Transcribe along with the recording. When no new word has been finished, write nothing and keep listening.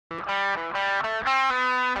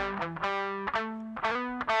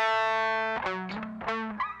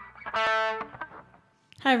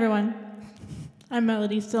Hi everyone, I'm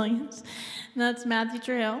Melody Stalians, and that's Matthew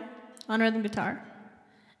Trail on rhythm guitar.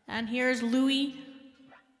 And here's Louis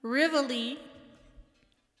Rivoli.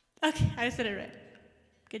 Okay, I said it right.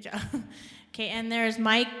 Good job. Okay, and there's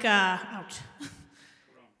Mike,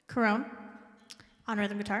 Carone on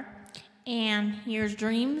rhythm guitar. And here's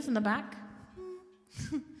Dreams in the back.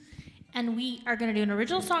 And we are gonna do an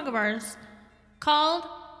original song of ours called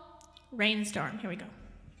Rainstorm. Here we go.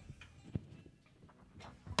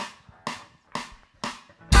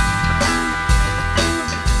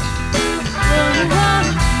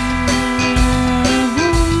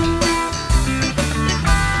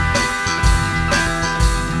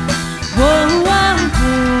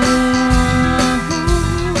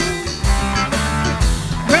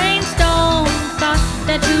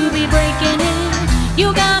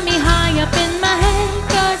 You got me high up in my head,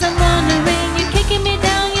 'cause I'm wondering. You're kicking me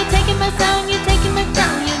down, you're taking my sound, you're taking my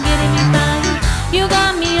crown, you're getting me by. You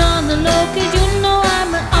got me on the low, 'cause you know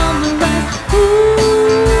I'm on the rise.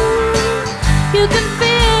 Ooh, you can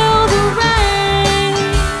feel the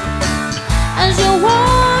rain as you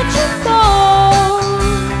watch it fall.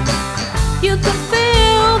 You can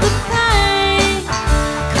feel the pain,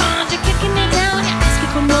 'cause you're kicking me down, you're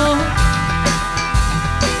asking for more.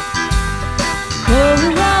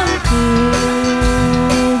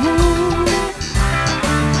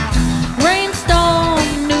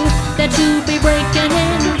 Rainstorm knew that you'd be breaking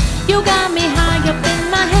in. You got me high up in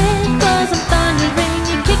my head, 'cause I'm thundering.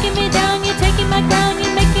 You're kicking me down, you're taking my ground,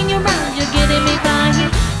 you're making your rounds, you're getting me by.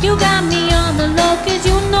 You got me on the low, 'cause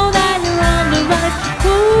you know that you're on the rise.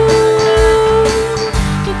 Ooh,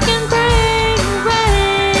 you can bring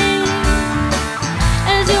rain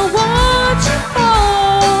as you watch it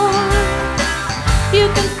fall. You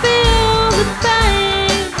can feel the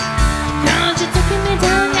pain, 'cause you're taking me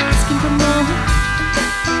down, you're asking for more.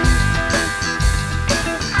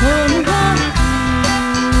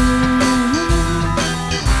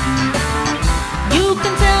 You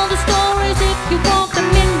can tell the stories if you want them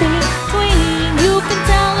in between. You can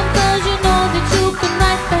tell them 'cause you know that you can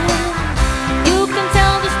write them. You can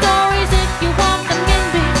tell the stories if you want them in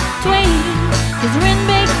between, 'cause they're in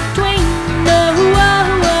between.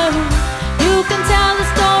 You can tell the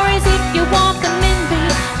stories if you want them in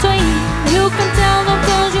between. You can tell them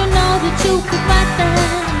 'cause you know that you can write them.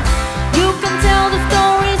 You can tell the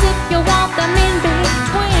stories if you want them in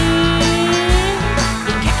between.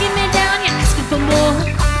 You're kicking me down, you're asking for more.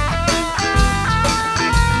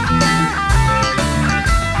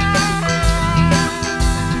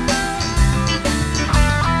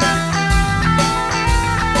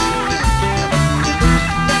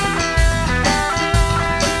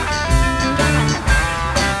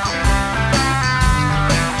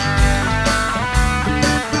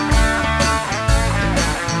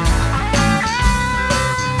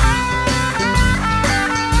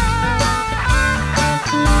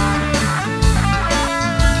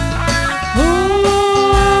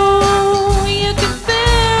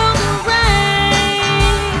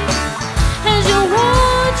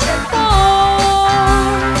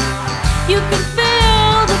 You can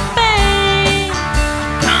feel the pain,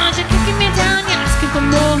 'cause you're kicking me down, you're asking for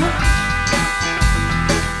more.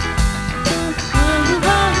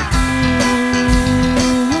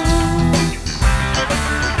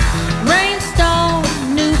 Rainstorm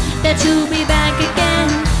knew that you'd be back again.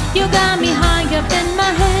 You got me high up in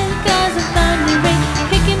my head, 'cause I'm thundering.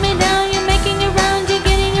 Kicking me down, you're making it round, you're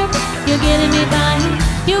getting me by.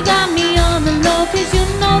 You got me on the low, 'cause you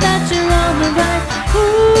know that you're on the rise.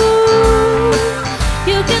 Ooh,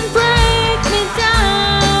 you can break me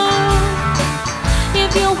down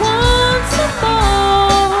if you want some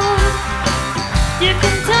more. You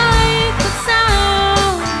can take the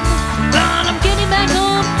sound, but I'm getting back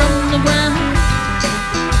up from the ground.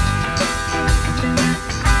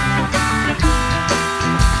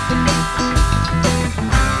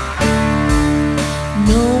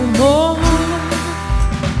 No more.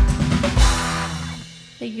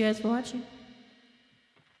 Thank you guys for watching.